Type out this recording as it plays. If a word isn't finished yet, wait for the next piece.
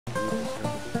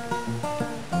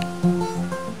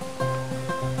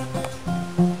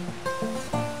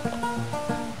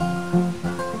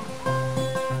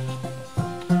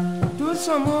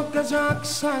Somoka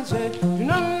Jacksanje, you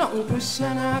know,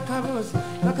 Kushana Kabos,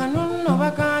 Lakanuno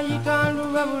Bakayita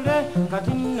Lubabule,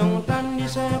 Katino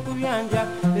Tandisa Kuyanja,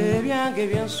 Evian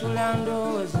Gavian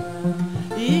Sulandos,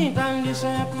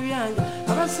 Tandisa Kuyanja,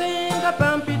 Abasenga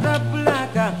Pampita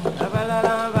Bulaka,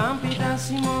 Abalala Vampita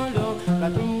Simolo,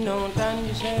 Katino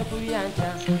Tandisa Kuyanja.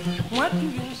 What do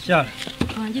you say?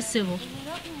 Anjisebo.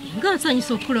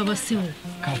 Ngansanyisa okulaba siwo.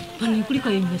 Bano nkulika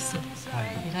yonyese.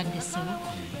 Eradde sebo.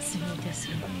 Sibota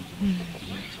sebo.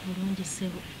 Bulungi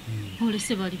sebo. Ole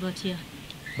sebo ali batya.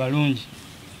 Balungi.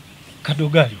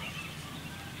 Kadogali.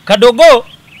 Kadogo.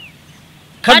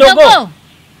 Kadogo.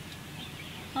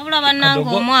 Abula bannange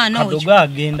omwana oyo. Kadogo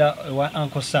agenda wa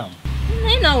Uncle Sam.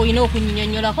 Naye naawe olina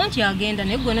okunnyonnyolako nti agenda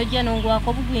naye gwe nojja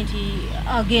n'ongwako bugwe nti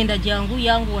agenda jangu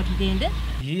yangu watugende.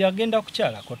 Agenda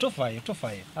kukyala ko tofaye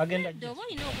agenda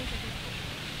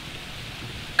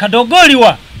Kadogo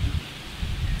liwa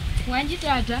Wanji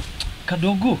tata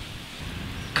Kadogo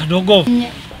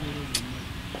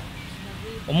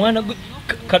omwana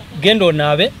genda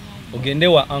onabe ogende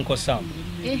wa Uncle Sam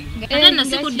ate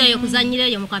nasikuddayo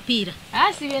kuzanyireyo mu kapiira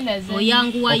sibe nazo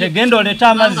oyangu wayo genda oleta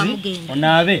amazzi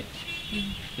onabe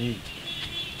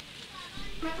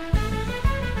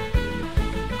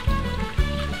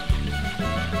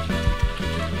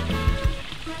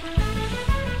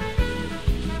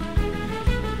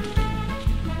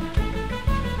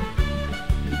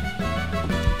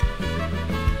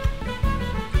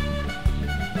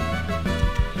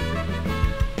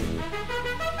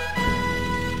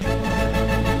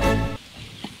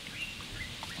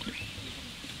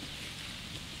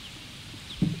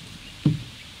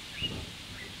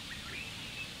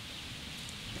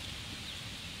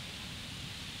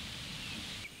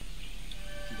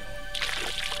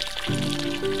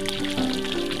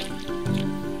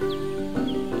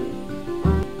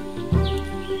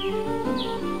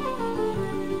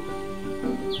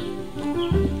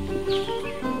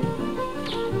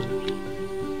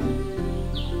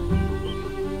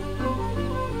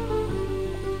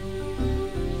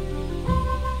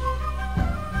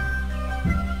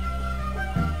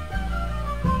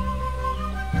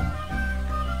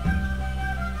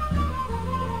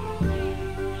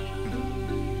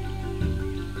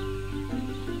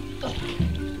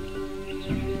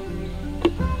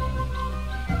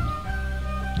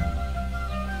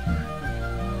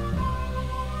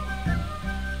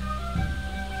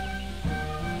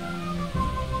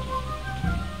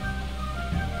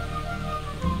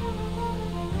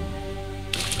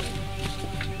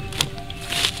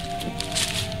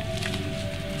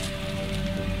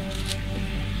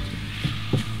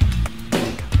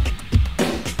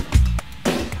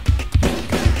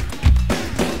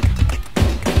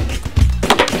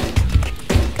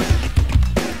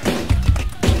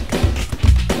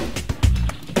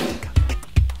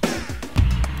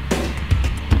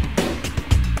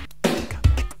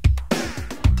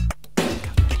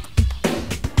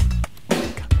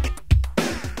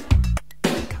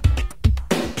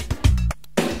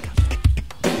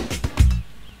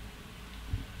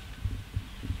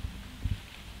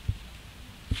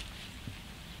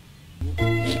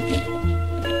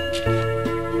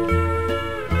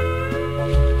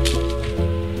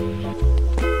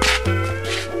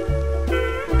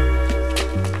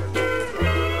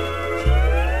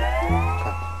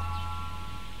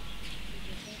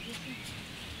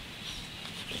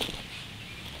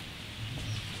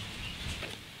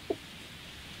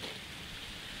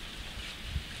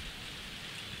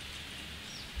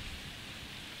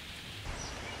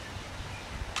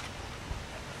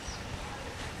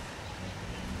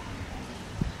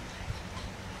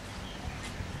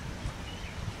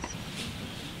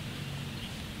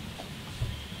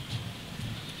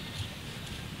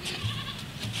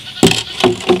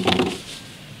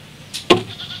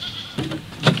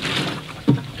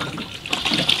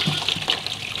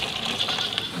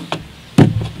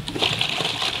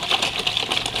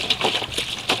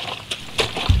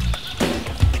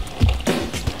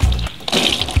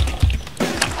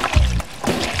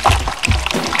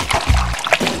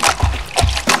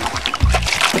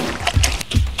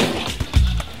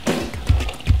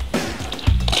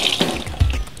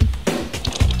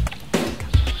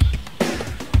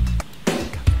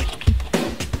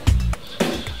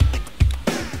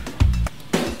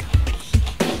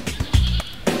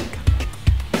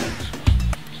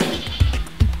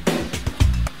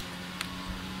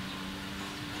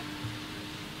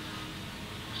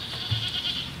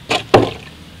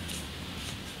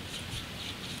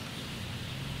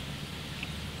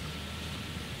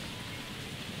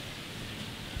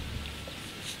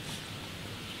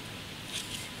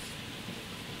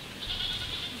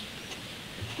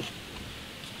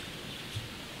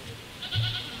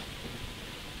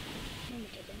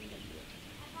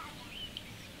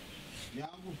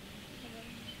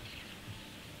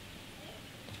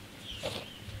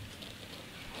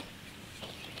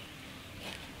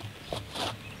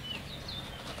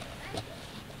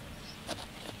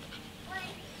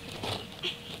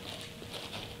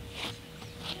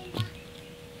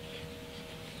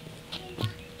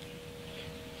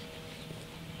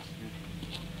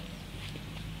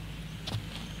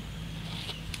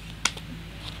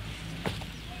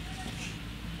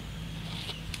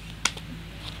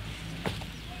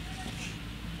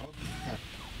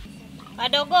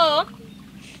Kadogo,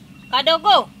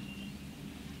 Kadogo,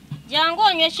 jangu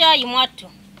onywe chai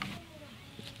mwattu.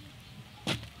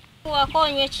 Wako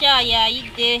onywe chai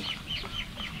ayidde.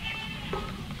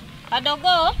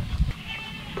 Kadogo,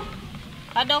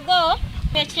 Kadogo,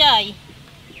 pe chai.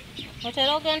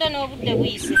 Otera ogenda n'obudde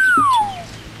buyise.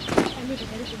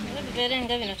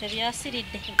 Ebibeerenga bino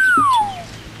tebyasiridde.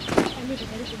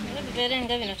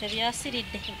 Ebibeerenga bino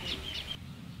tebyasiridde.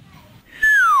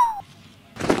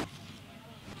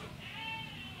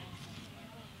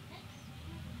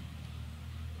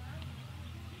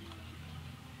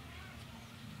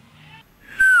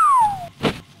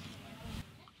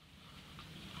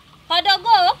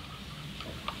 Kadogo,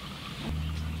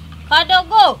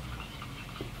 Kadogo,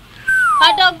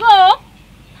 Kadogo.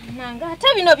 Nanga ate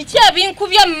bino biki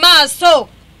ebinkubye mu maaso?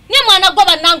 Ne mwana gwo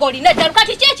bannanga olina eddalu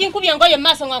kati ki ekinkubye engoye mu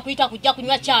maaso nga nkuyita kujja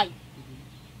kunywa caayi?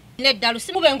 Neddalu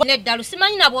simubengo neddalu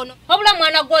simanyi na bwono. Wabula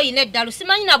mwana gwo oyina eddalu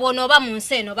simanyi na bwono oba mu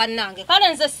nsi eno bannange.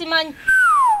 Kale nze simanyi.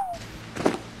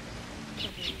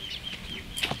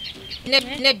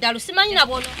 Neddalu simanyi na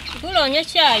bwono. Guloonye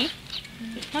caayi.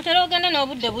 Otera ogenda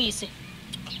n'obudde buyise.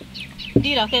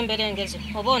 Ddirako emberengezo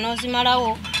oba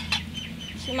onoozimalawo.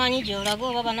 Simanyi gy'olaga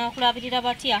oba banaakulabirira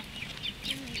batya.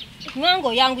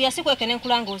 Nwango yangu yasikwekene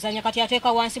nkulanga ozanya kati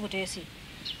ateeka wansi buteesi.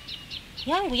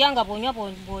 Yangu yanga bwonywa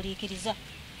bw'oliikiriza.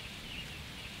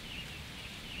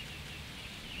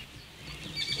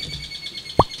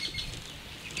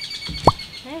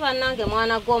 Naye bannange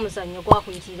mwana gw'omuzannyo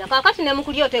gwakuyitirira. Kaakati ne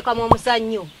mukulya oteekamu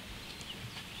omuzannyo.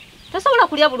 Tosobola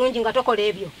kulya bulungi nga tokola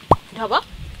ebyo. Ndaba.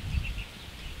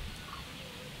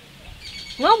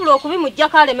 Nobula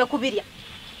okubimujjako aleme kubirya.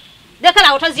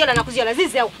 Lekera otaziyala na kuziyala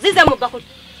zizeewo. Zize mu bakuli.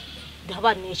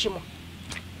 Ndaba n'ekimu.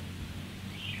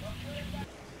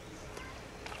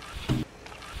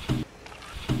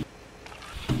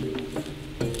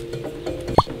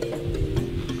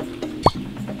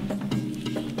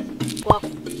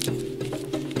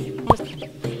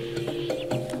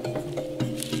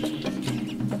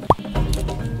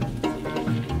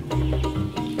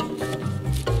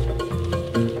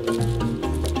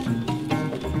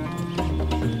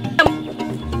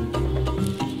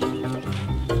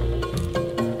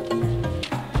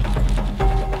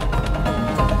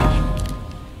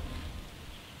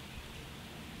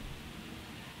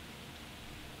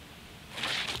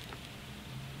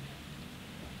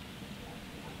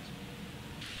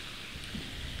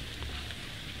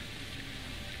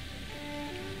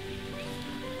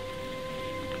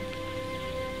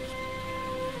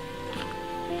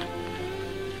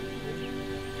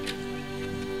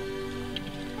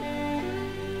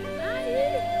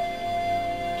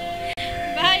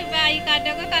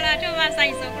 Kadogo kalato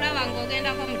basanyisa okulaba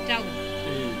ng'ogendako mu ttawo.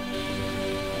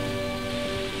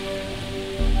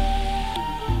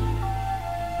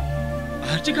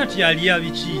 Ate kati alya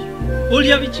biki?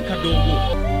 Olya biki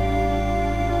Kadogo?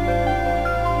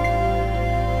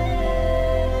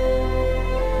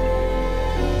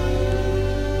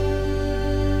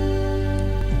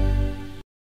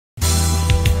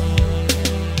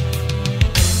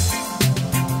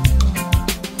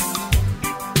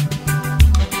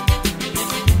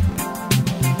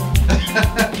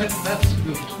 That's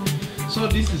good. So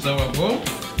this is our home.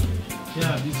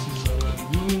 Yeah, this is our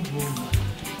new home.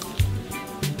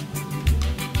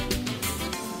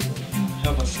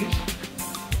 Have a seat.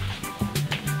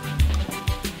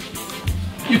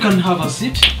 You can have a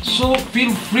seat. So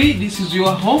feel free. This is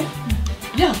your home.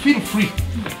 Yeah, feel free.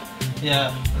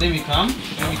 Yeah, let me come.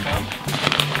 Let me come.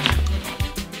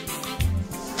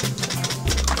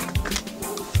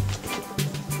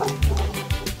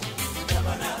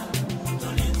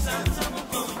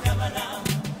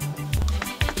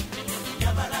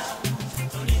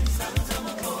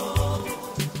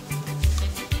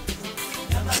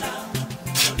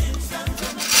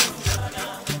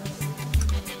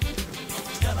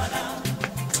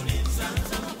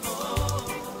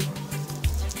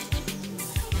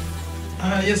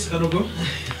 Yes, Kadogo.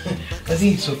 I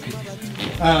think it's okay.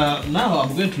 Now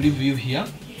I'm going to leave you here.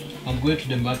 I'm going to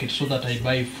the market so that I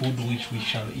buy food which we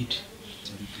shall eat.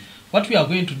 What we are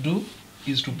going to do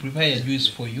is to prepare a juice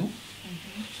for you.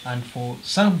 and for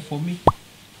some for me.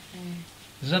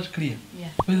 Is that clear? Yeah.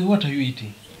 Well, what are you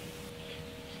eating?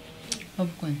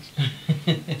 Popcorn.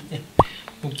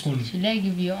 Popcorn. Should I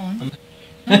give you on?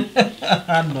 No,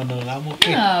 I'm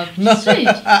okay. No, sweet.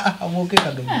 I'm okay,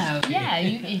 Kadogo. Oh, yeah,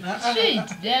 you eat.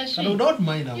 Sweet. They're sweet. Kadogo, don't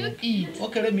mind. I'm You okay. eat.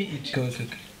 Okay, let me eat. Okay.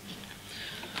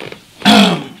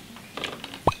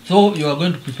 So you are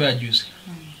going to prepare juice.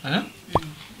 Huh?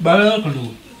 But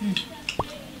Kadogo,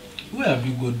 where have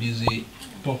you got this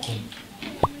popcorn?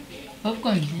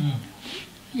 Popcorn?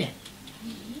 Yeah.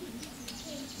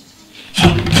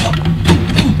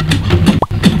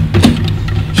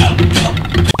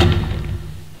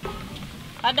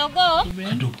 Kadogo.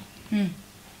 Kadogo,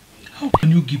 how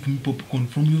can you give me popcorn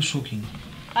from your soaking?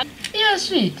 You're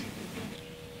sweet.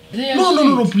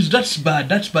 No, please, that's bad.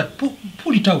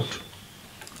 Pull it out.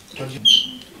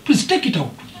 Please take it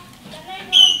out.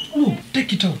 No,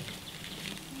 take it out.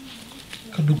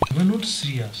 Kadogo, we're not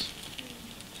serious.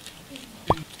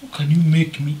 How can you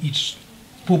make me eat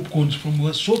popcorns from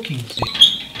your soaking?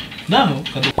 Now,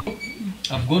 Kadogo,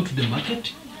 I've gone to the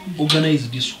market,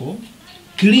 organized this home,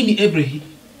 clean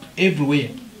everywhere,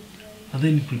 and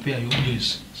then prepare your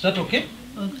juice. Is that okay?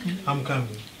 Okay. I'm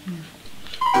coming.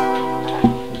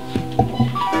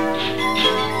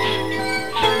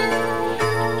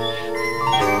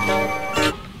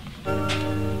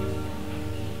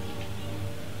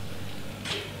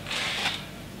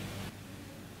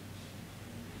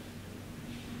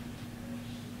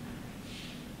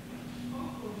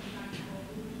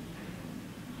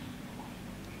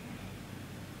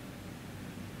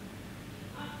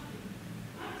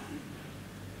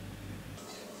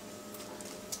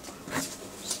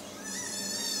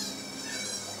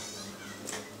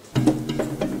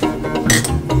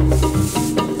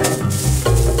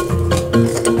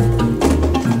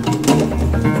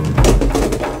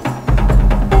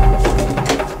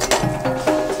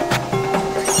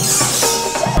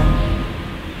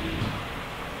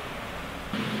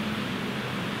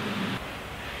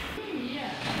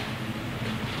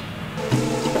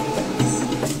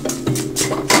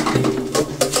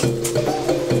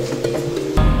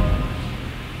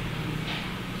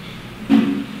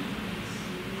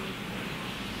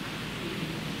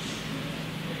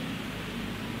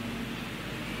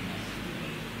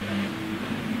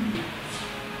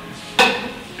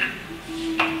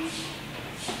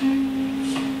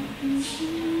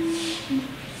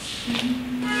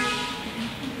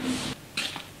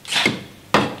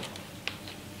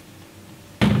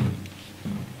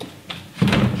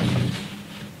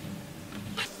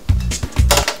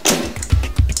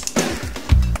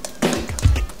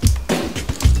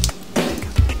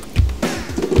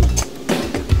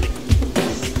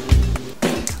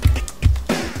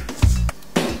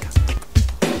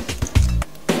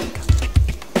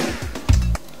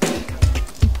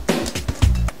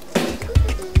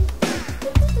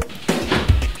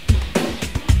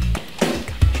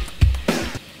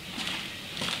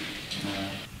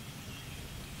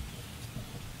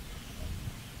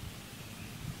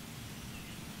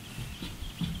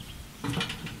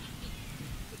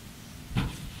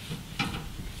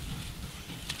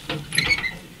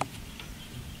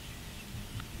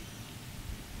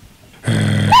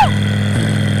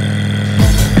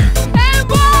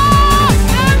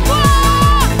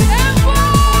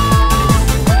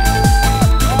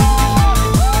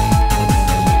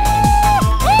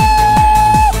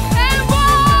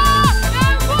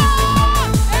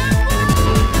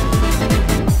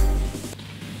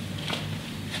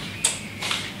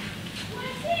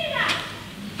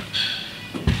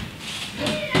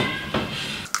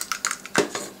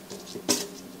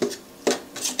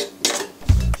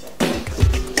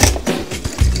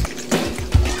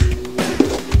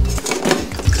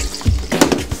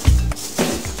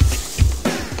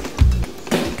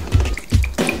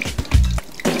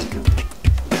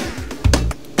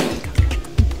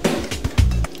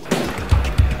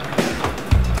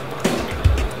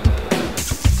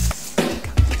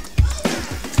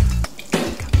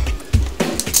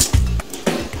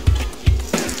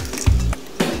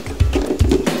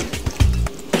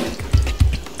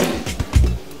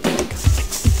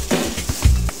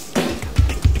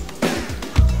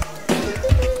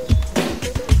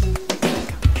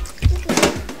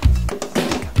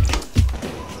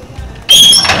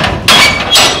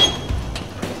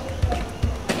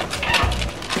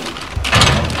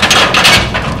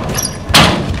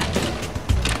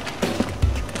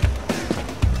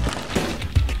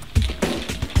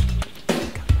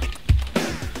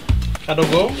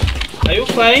 Kadogo, are you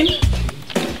fine?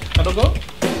 Kadogo?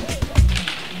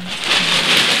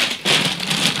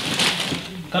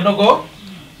 Kadogo?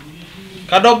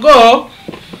 Kadogo.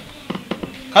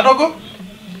 Kadogo.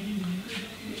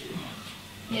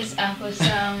 Yes, Uncle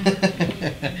Sam.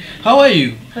 How are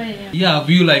you? Fine. Yeah, have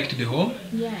you liked the home?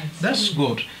 Yes. That's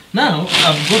good. Now,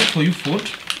 I've got for you food.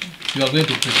 You are going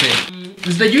to prepare.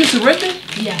 Is the juice ready?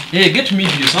 Yeah. Yeah, get me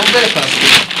juice. I'm very thirsty.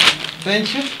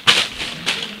 Thank you.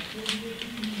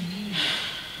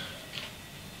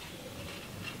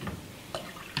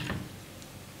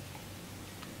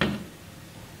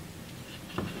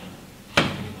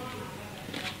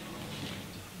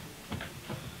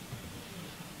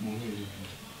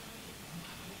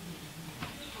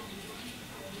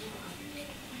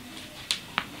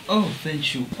 Oh,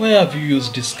 thank you. Why have you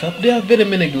used this cup? There are very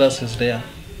many glasses there.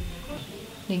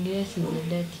 The glass is a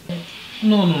dirty.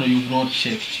 No, you've not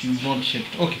checked. You've not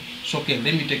checked. Okay, so okay,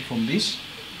 let me take from this.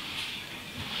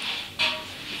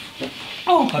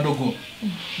 Oh, Kadogo,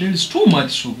 there is too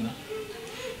much sugar.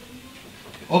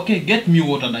 Okay, get me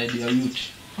water and I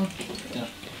dilute. Okay. Yeah.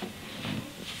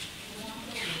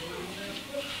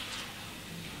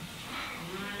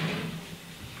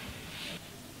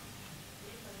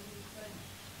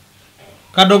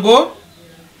 Kadogo,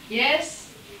 Yes,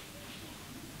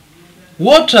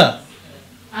 water.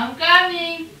 I'm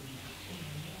coming.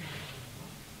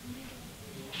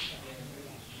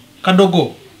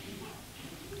 Kadogo.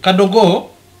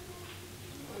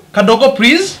 Kadogo,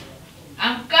 please.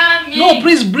 I'm coming. No,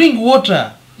 please bring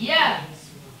water. Yeah.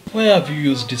 Why have you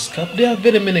used this cup? There are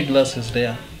very many glasses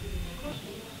there.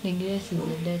 The glass is a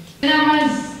dirty.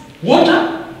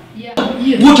 Water? Yeah.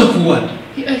 Water for what?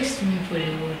 He asked me for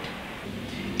the water.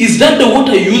 Is that the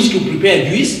water you use to prepare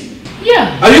juice?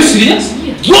 Yeah. Are you serious?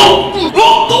 Yeah. No!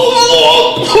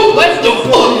 What's the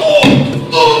problem?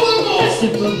 What's the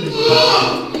problem?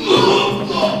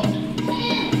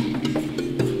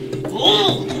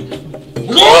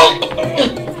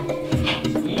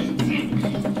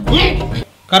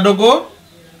 Kadogo,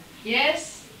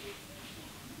 Yes,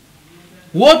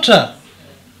 water.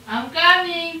 I'm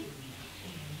coming.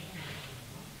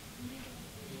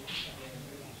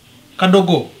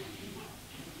 Kadogo,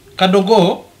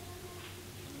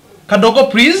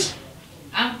 please.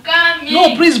 I'm coming.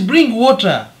 No, please bring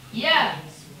water. Yeah.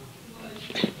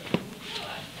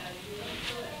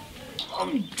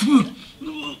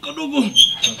 Kadogo.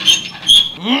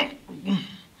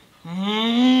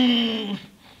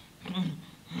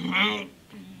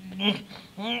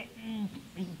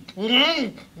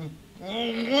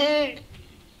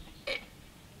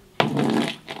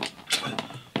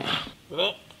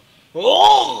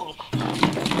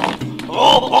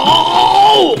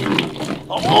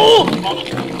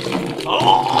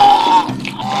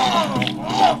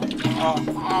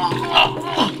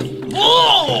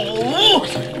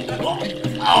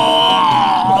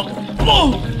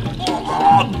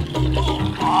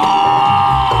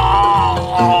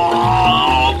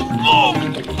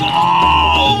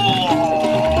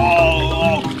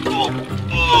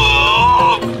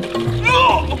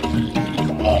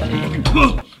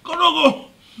 Kadogo,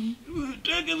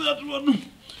 take that one.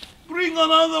 Bring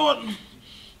another one.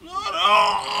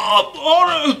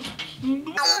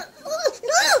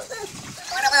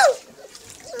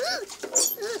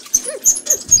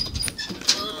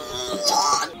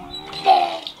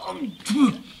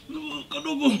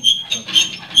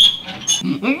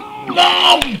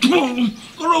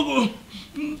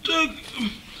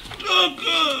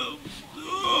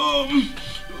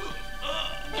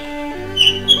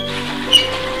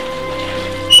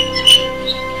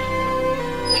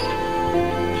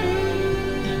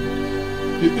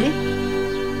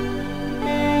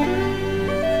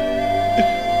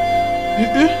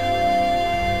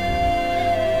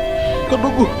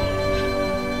 Kadogo,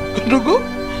 Kadogo.